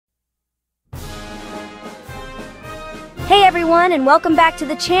Hey everyone, and welcome back to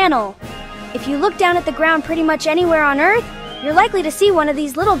the channel. If you look down at the ground pretty much anywhere on Earth, you're likely to see one of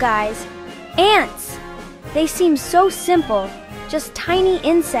these little guys. Ants. They seem so simple, just tiny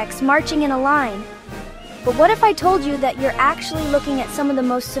insects marching in a line. But what if I told you that you're actually looking at some of the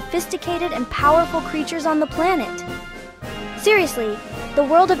most sophisticated and powerful creatures on the planet? Seriously, the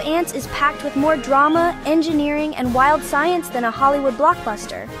world of ants is packed with more drama, engineering, and wild science than a Hollywood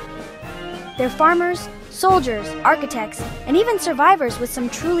blockbuster. They're farmers, soldiers, architects, and even survivors with some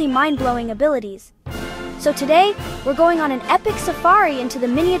truly mind-blowing abilities. So today, we're going on an epic safari into the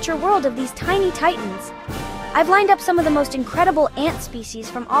miniature world of these tiny titans. I've lined up some of the most incredible ant species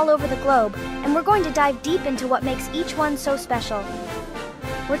from all over the globe, and we're going to dive deep into what makes each one so special.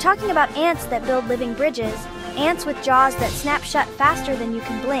 We're talking about ants that build living bridges, ants with jaws that snap shut faster than you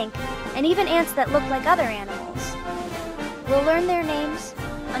can blink, and even ants that look like other animals. We'll learn their names,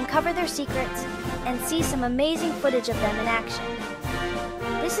 uncover their secrets, and see some amazing footage of them in action.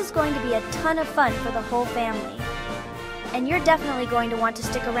 This is going to be a ton of fun for the whole family. And you're definitely going to want to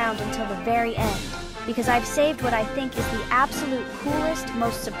stick around until the very end, because I've saved what I think is the absolute coolest,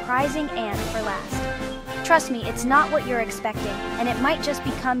 most surprising ant for last. Trust me, it's not what you're expecting, and it might just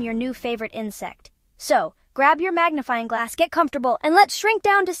become your new favorite insect. So, grab your magnifying glass, get comfortable, and let's shrink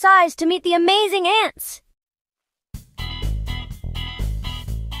down to size to meet the amazing ants!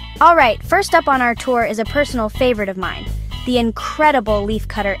 Alright, first up on our tour is a personal favorite of mine, the incredible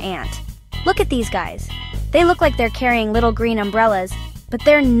leafcutter ant. Look at these guys. They look like they're carrying little green umbrellas, but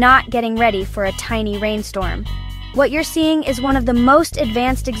they're not getting ready for a tiny rainstorm. What you're seeing is one of the most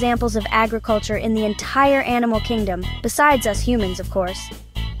advanced examples of agriculture in the entire animal kingdom, besides us humans, of course.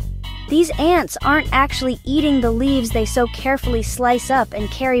 These ants aren't actually eating the leaves they so carefully slice up and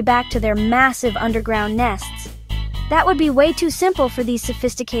carry back to their massive underground nests. That would be way too simple for these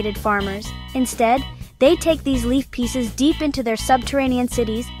sophisticated farmers. Instead, they take these leaf pieces deep into their subterranean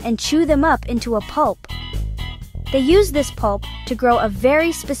cities and chew them up into a pulp. They use this pulp to grow a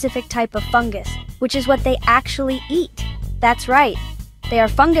very specific type of fungus, which is what they actually eat. That's right, they are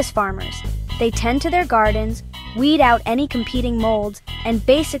fungus farmers. They tend to their gardens, weed out any competing molds, and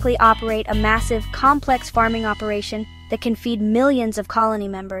basically operate a massive, complex farming operation that can feed millions of colony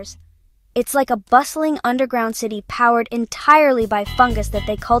members. It's like a bustling underground city powered entirely by fungus that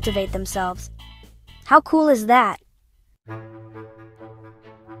they cultivate themselves. How cool is that?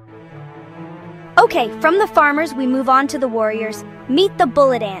 Okay, from the farmers we move on to the warriors. Meet the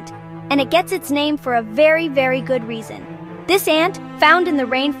bullet ant, and it gets its name for a very, very good reason. This ant, found in the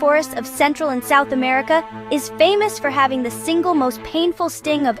rainforests of Central and South America, is famous for having the single most painful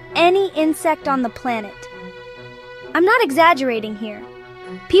sting of any insect on the planet. I'm not exaggerating here.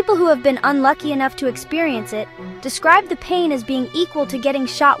 People who have been unlucky enough to experience it describe the pain as being equal to getting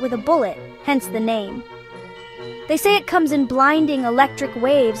shot with a bullet, hence the name. They say it comes in blinding electric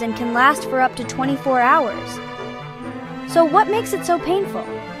waves and can last for up to 24 hours. So what makes it so painful?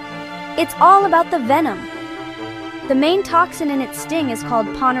 It's all about the venom. The main toxin in its sting is called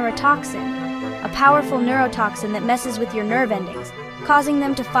ponerotoxin, a powerful neurotoxin that messes with your nerve endings, causing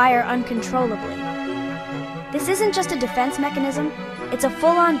them to fire uncontrollably. This isn't just a defense mechanism, it's a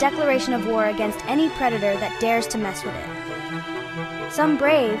full-on declaration of war against any predator that dares to mess with it. Some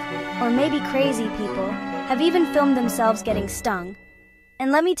brave, or maybe crazy people, have even filmed themselves getting stung.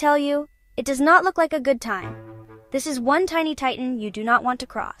 And let me tell you, it does not look like a good time. This is one tiny titan you do not want to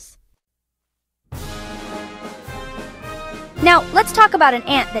cross. Now, let's talk about an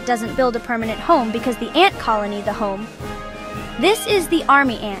ant that doesn't build a permanent home because the ant colony the home. This is the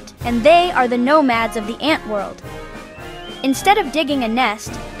army ant, and they are the nomads of the ant world. Instead of digging a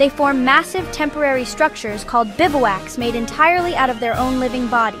nest, they form massive temporary structures called bivouacs made entirely out of their own living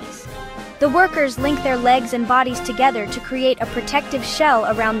bodies. The workers link their legs and bodies together to create a protective shell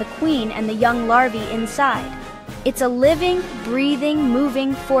around the queen and the young larvae inside. It's a living, breathing,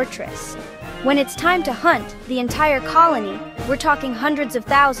 moving fortress. When it's time to hunt, the entire colony, we're talking hundreds of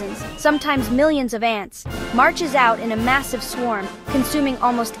thousands, sometimes millions of ants, marches out in a massive swarm, consuming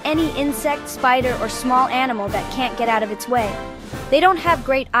almost any insect, spider, or small animal that can't get out of its way. They don't have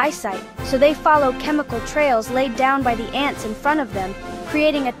great eyesight, so they follow chemical trails laid down by the ants in front of them,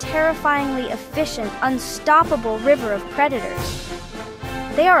 creating a terrifyingly efficient, unstoppable river of predators.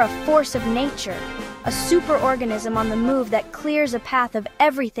 They are a force of nature, a superorganism on the move that clears a path of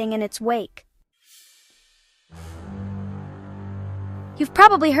everything in its wake. You've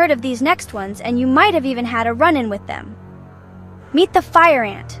probably heard of these next ones, and you might have even had a run-in with them. Meet the fire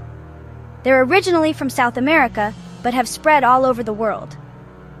ant. They're originally from South America, but have spread all over the world.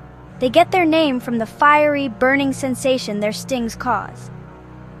 They get their name from the fiery, burning sensation their stings cause.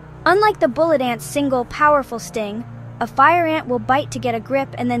 Unlike the bullet ant's single, powerful sting, A fire ant will bite to get a grip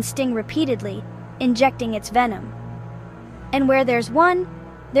and then sting repeatedly, injecting its venom. And where there's one,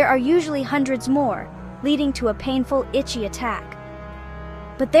 there are usually hundreds more, leading to a painful, itchy attack.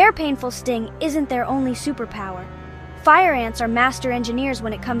 But their painful sting isn't their only superpower. Fire ants are master engineers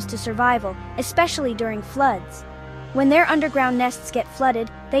when it comes to survival, especially during floods. When their underground nests get flooded,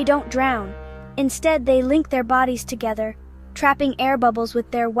 they don't drown. Instead, they link their bodies together, trapping air bubbles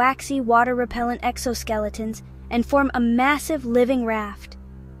with their waxy, water-repellent exoskeletons, and form a massive living raft.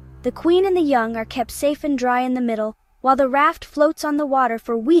 The queen and the young are kept safe and dry in the middle, while the raft floats on the water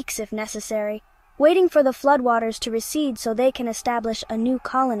for weeks if necessary, waiting for the floodwaters to recede so they can establish a new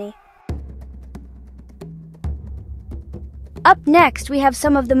colony. Up next, we have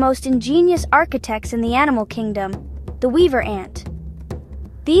some of the most ingenious architects in the animal kingdom, the weaver ant.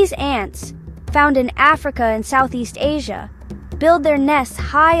 These ants, found in Africa and Southeast Asia, build their nests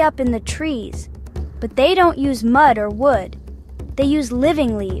high up in the trees, but they don't use mud or wood. They use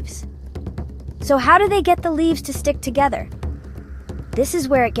living leaves. So how do they get the leaves to stick together? This is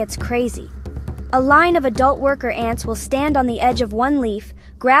where it gets crazy. A line of adult worker ants will stand on the edge of one leaf,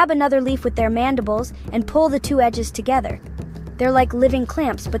 grab another leaf with their mandibles, and pull the two edges together. They're like living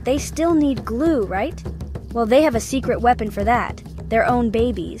clamps, but they still need glue, right? Well, they have a secret weapon for that, their own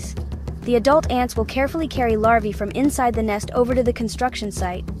babies. The adult ants will carefully carry larvae from inside the nest over to the construction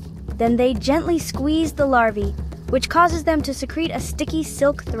site. Then they gently squeeze the larvae, which causes them to secrete a sticky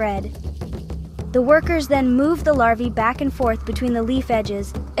silk thread. The workers then move the larvae back and forth between the leaf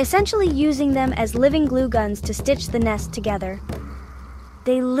edges, essentially using them as living glue guns to stitch the nest together.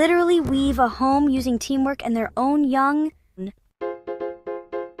 They literally weave a home using teamwork and their own young.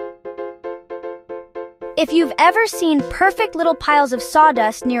 If you've ever seen perfect little piles of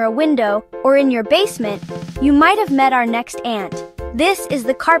sawdust near a window or in your basement, you might have met our next ant. This is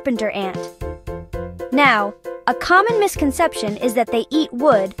the carpenter ant. Now, a common misconception is that they eat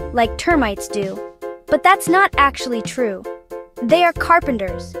wood like termites do, but that's not actually true. They are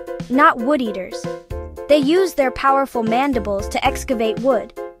carpenters, not wood eaters. They use their powerful mandibles to excavate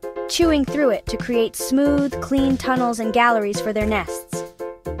wood, chewing through it to create smooth, clean tunnels and galleries for their nests.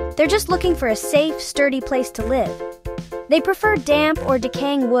 They're just looking for a safe, sturdy place to live. They prefer damp or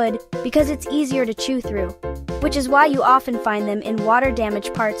decaying wood because it's easier to chew through, which is why you often find them in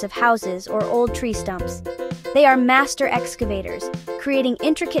water-damaged parts of houses or old tree stumps. They are master excavators, creating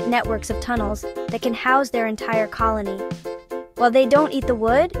intricate networks of tunnels that can house their entire colony. While they don't eat the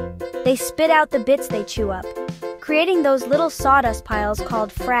wood, they spit out the bits they chew up, creating those little sawdust piles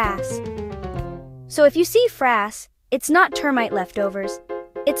called frass. So if you see frass, it's not termite leftovers.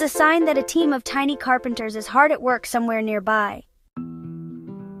 It's a sign that a team of tiny carpenters is hard at work somewhere nearby.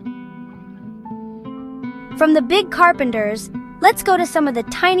 From the big carpenters, let's go to some of the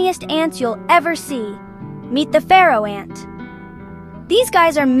tiniest ants you'll ever see. Meet the Pharaoh Ant. These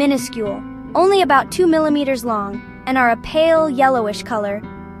guys are minuscule, only about 2 millimeters long, and are a pale yellowish color.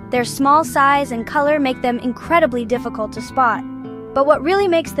 Their small size and color make them incredibly difficult to spot. But what really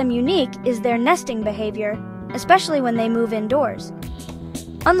makes them unique is their nesting behavior, especially when they move indoors.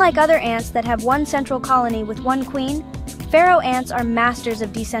 Unlike other ants that have one central colony with one queen, Pharaoh ants are masters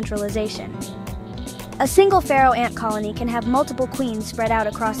of decentralization. A single Pharaoh ant colony can have multiple queens spread out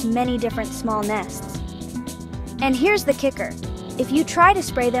across many different small nests. And here's the kicker. If you try to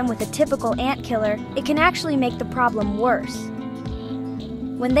spray them with a typical ant killer, it can actually make the problem worse.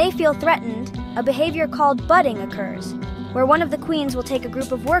 When they feel threatened, a behavior called budding occurs, where one of the queens will take a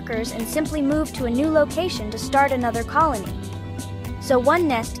group of workers and simply move to a new location to start another colony. So one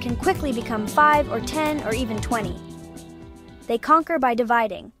nest can quickly become 5 or 10 or even 20. They conquer by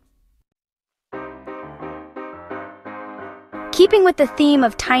dividing. Keeping with the theme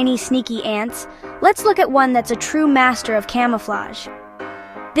of tiny, sneaky ants, let's look at one that's a true master of camouflage.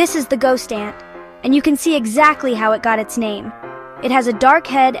 This is the ghost ant, and you can see exactly how it got its name. It has a dark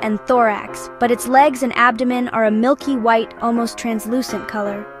head and thorax, but its legs and abdomen are a milky white, almost translucent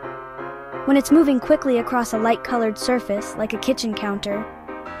color. When it's moving quickly across a light-colored surface, like a kitchen counter,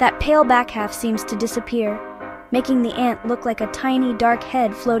 that pale back half seems to disappear, making the ant look like a tiny, dark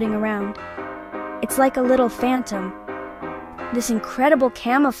head floating around. It's like a little phantom. This incredible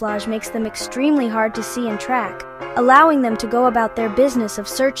camouflage makes them extremely hard to see and track, allowing them to go about their business of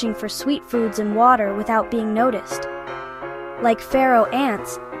searching for sweet foods and water without being noticed. Like Pharaoh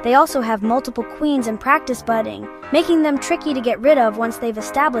ants, they also have multiple queens and practice budding, making them tricky to get rid of once they've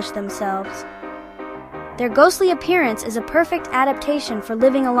established themselves. Their ghostly appearance is a perfect adaptation for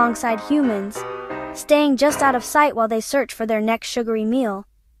living alongside humans, staying just out of sight while they search for their next sugary meal.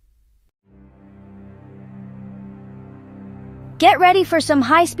 Get ready for some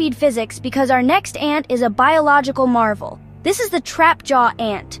high-speed physics because our next ant is a biological marvel. This is the trap-jaw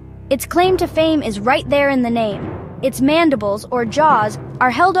ant. Its claim to fame is right there in the name. Its mandibles, or jaws, are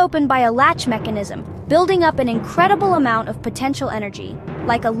held open by a latch mechanism, building up an incredible amount of potential energy,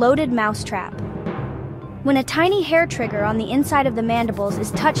 like a loaded mousetrap. When a tiny hair trigger on the inside of the mandibles is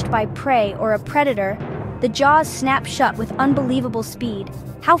touched by prey or a predator, the jaws snap shut with unbelievable speed.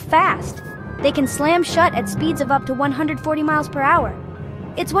 How fast? They can slam shut at speeds of up to 140 miles per hour.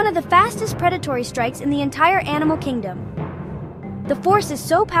 It's one of the fastest predatory strikes in the entire animal kingdom. The force is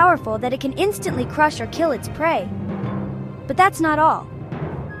so powerful that it can instantly crush or kill its prey. But that's not all.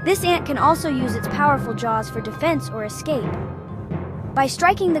 This ant can also use its powerful jaws for defense or escape. By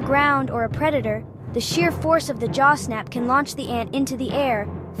striking the ground or a predator, the sheer force of the jaw snap can launch the ant into the air,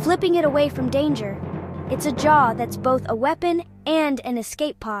 flipping it away from danger. It's a jaw that's both a weapon and an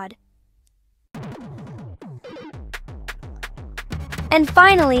escape pod. And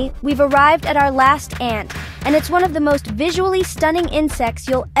finally, we've arrived at our last ant, and it's one of the most visually stunning insects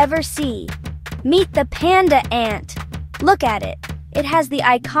you'll ever see. Meet the Panda Ant. Look at it. It has the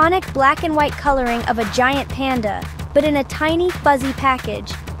iconic black and white coloring of a giant panda, but in a tiny, fuzzy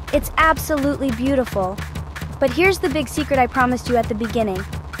package. It's absolutely beautiful. But here's the big secret I promised you at the beginning.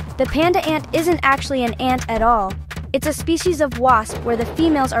 The panda ant isn't actually an ant at all. It's a species of wasp where the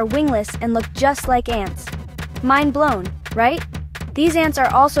females are wingless and look just like ants. Mind blown, right? These ants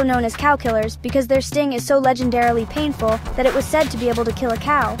are also known as cow killers because their sting is so legendarily painful that it was said to be able to kill a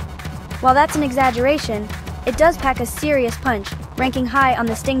cow. While that's an exaggeration, it does pack a serious punch, ranking high on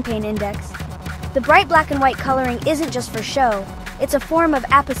the sting pain index. The bright black and white coloring isn't just for show. It's a form of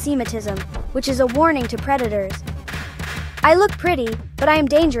aposematism, which is a warning to predators. I look pretty, but I am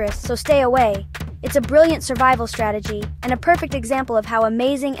dangerous, so stay away. It's a brilliant survival strategy and a perfect example of how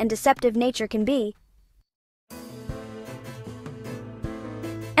amazing and deceptive nature can be.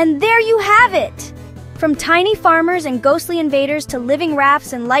 And there you have it! From tiny farmers and ghostly invaders to living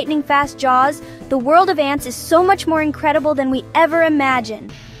rafts and lightning-fast jaws, the world of ants is so much more incredible than we ever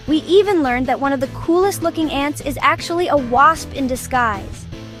imagined. We even learned that one of the coolest-looking ants is actually a wasp in disguise.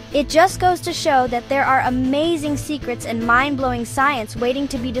 It just goes to show that there are amazing secrets and mind-blowing science waiting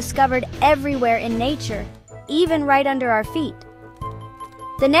to be discovered everywhere in nature, even right under our feet.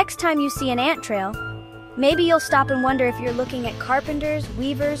 The next time you see an ant trail, maybe you'll stop and wonder if you're looking at carpenters,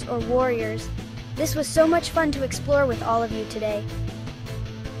 weavers, or warriors. This was so much fun to explore with all of you today.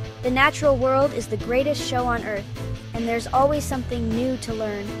 The natural world is the greatest show on Earth, and there's always something new to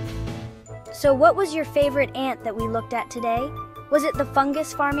learn. So what was your favorite ant that we looked at today? Was it the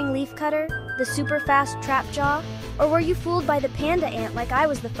fungus farming leafcutter, the super fast trap jaw, or were you fooled by the panda ant like I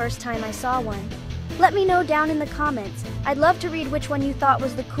was the first time I saw one? Let me know down in the comments. I'd love to read which one you thought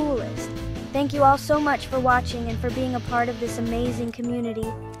was the coolest. Thank you all so much for watching and for being a part of this amazing community.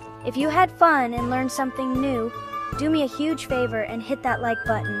 If you had fun and learned something new, do me a huge favor and hit that like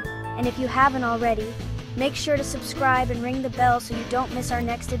button. And if you haven't already, make sure to subscribe and ring the bell so you don't miss our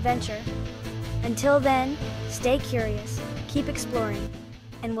next adventure. Until then, stay curious, keep exploring,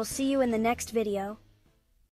 and we'll see you in the next video.